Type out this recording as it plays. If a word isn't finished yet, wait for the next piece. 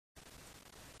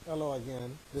Hello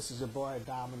again. This is your boy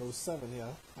Dominoes 7 here.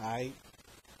 Alright.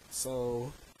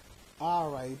 So,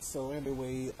 alright. So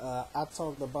anyway, I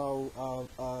talked about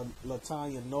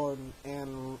Latanya Norton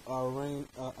and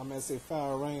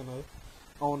Farrah Reyna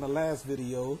on the last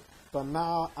video, but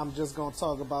now I'm just gonna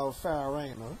talk about Farrah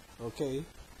Reyna. Okay.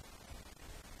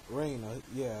 Reyna,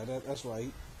 yeah, that's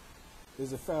right.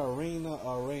 Is it Farrah Reyna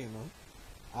or Reyna?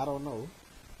 I don't know.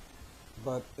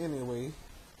 But anyway,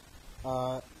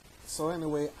 so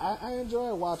anyway, I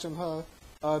enjoy watching her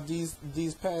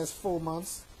these past 4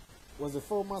 months. Was it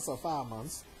 4 months or 5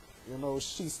 months? You know,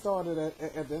 she started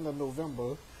at the end of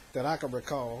November that I can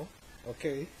recall.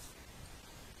 Okay.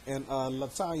 And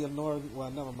Latanya Norton,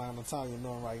 well, never mind Latanya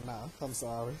Norton right now. I'm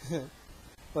sorry.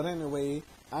 But anyway,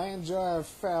 I enjoy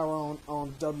Farrah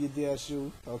on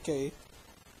WDSU. Okay.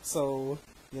 So,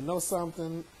 you know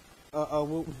something?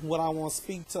 What I want to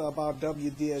speak to about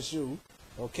WDSU,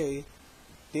 okay?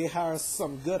 They hire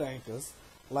some good anchors,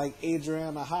 like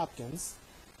Adrianna Hopkins.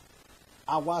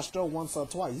 I watched her once or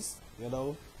twice, you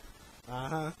know.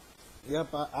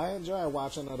 Yep, I enjoy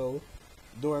watching her though.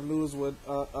 Doing news with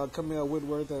Camille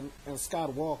Whitworth and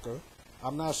Scott Walker.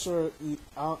 I'm not sure.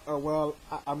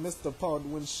 I missed the part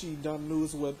when she done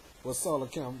news with Solar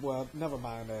Kim. Well, never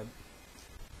mind that.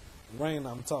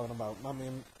 Reyna, I'm talking about. I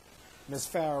mean, Miss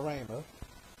Farrah Reyna.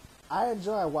 I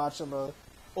enjoy watching her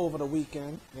over the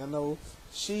weekend. You know,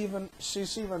 she even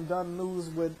done news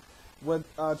with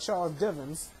Charles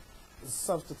Divins'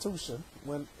 substitution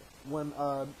when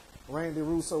Randy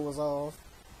Russo was off,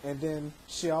 and then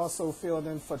she also filled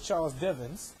in for Charles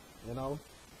Divins. You know.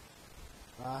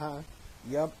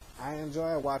 Yep, I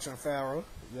enjoy watching Farrah.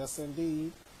 Yes,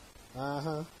 indeed.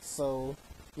 So,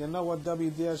 you know what,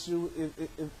 WDSU,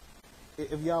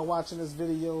 if y'all watching this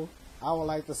video, I would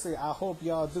like to say I hope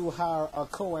y'all do hire a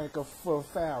co-anchor for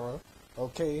Farrah,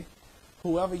 okay?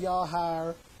 Whoever y'all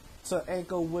hire to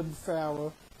anchor with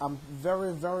Farrah, I'm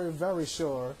very, very, very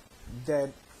sure that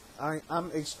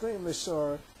I'm extremely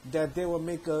sure that they will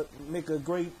make a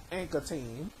great anchor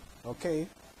team, okay?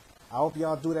 I hope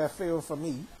y'all do that favor for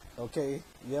me, okay?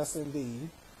 Yes, indeed.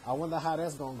 I wonder how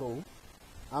that's gonna go.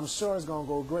 I'm sure it's gonna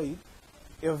go great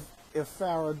if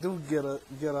Farrah do get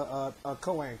a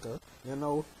co-anchor. You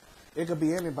know, it could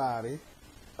be anybody,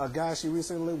 a guy she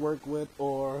recently worked with,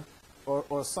 or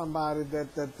somebody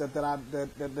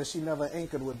that she never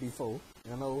anchored with before.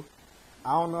 You know,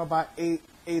 I don't know about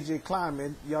AJ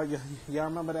Climate. Y'all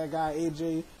remember that guy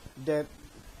AJ that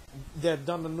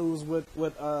done the news with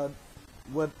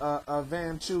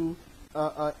Van Chu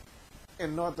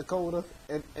in North Dakota,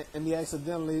 and he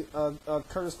accidentally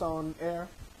cursed on air.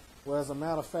 Well, as a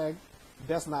matter of fact,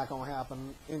 that's not gonna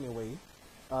happen anyway.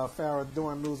 Farrah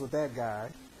doing news with that guy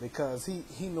because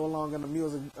he no longer in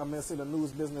the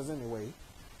news business anyway.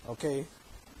 Okay.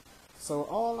 So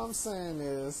all I'm saying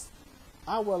is,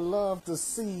 I would love to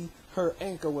see her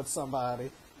anchor with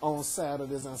somebody on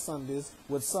Saturdays and Sundays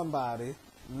with somebody,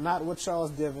 not with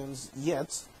Charles Divins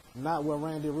yet, not with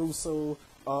Randy Russo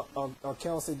or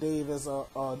Kelsey Davis or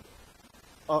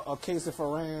Casey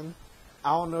Ferran. I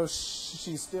don't know if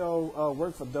she still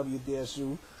work for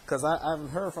WDSU because I haven't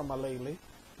heard from her lately,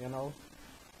 you know.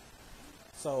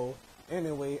 So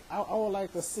anyway, I would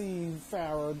like to see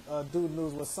Farrah do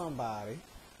news with somebody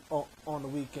on the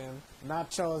weekend. Not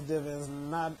Charles Divins,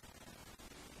 not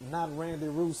Randy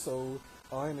Russo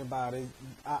or anybody.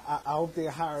 I hope they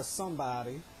hire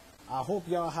somebody. I hope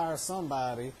y'all hire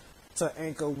somebody to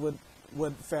anchor with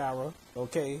Farrah.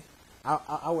 Okay,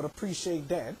 I would appreciate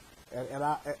that.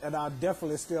 And I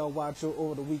definitely still watch you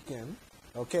over the weekend,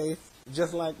 okay?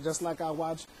 Just like I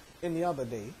watched any other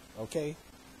day, okay?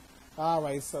 All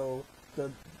right. So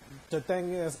the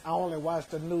thing is, I only watch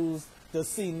the news to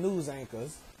see news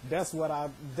anchors. That's why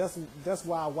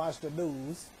I watch the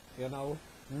news, you know.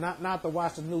 Not to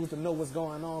watch the news to know what's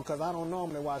going on, because I don't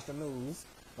normally watch the news,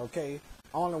 okay?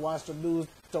 I only watch the news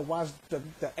to watch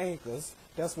the anchors.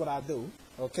 That's what I do,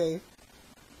 okay?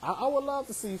 I would love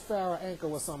to see Farrah anchor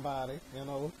with somebody, you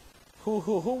know. Who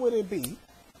would it be?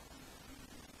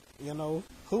 You know,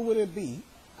 who would it be?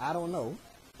 I don't know.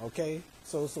 Okay?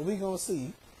 So we gonna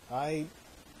see. Alright?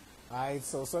 Alright,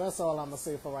 so that's all I'm gonna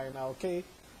say for right now, okay?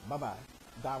 Bye bye.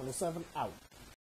 Domino 7 out.